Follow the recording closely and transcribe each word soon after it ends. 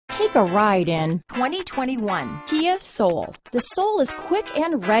Take a ride in 2021 Kia Soul. The Soul is quick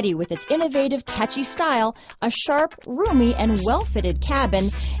and ready with its innovative, catchy style, a sharp, roomy, and well-fitted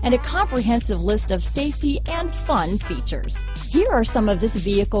cabin, and a comprehensive list of safety and fun features. Here are some of this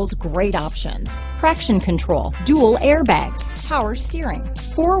vehicle's great options: traction control, dual airbags, power steering,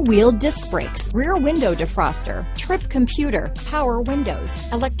 four-wheel disc brakes, rear window defroster, trip computer, power windows,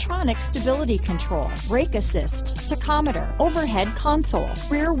 electronic stability control, brake assist, tachometer, overhead console,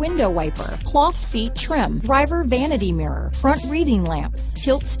 rear window wiper, cloth seat trim, driver vanity mirror, front reading lamps,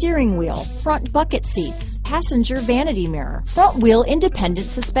 tilt steering wheel, front bucket seats, passenger vanity mirror, front wheel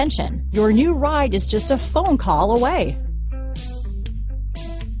independent suspension. Your new ride is just a phone call away.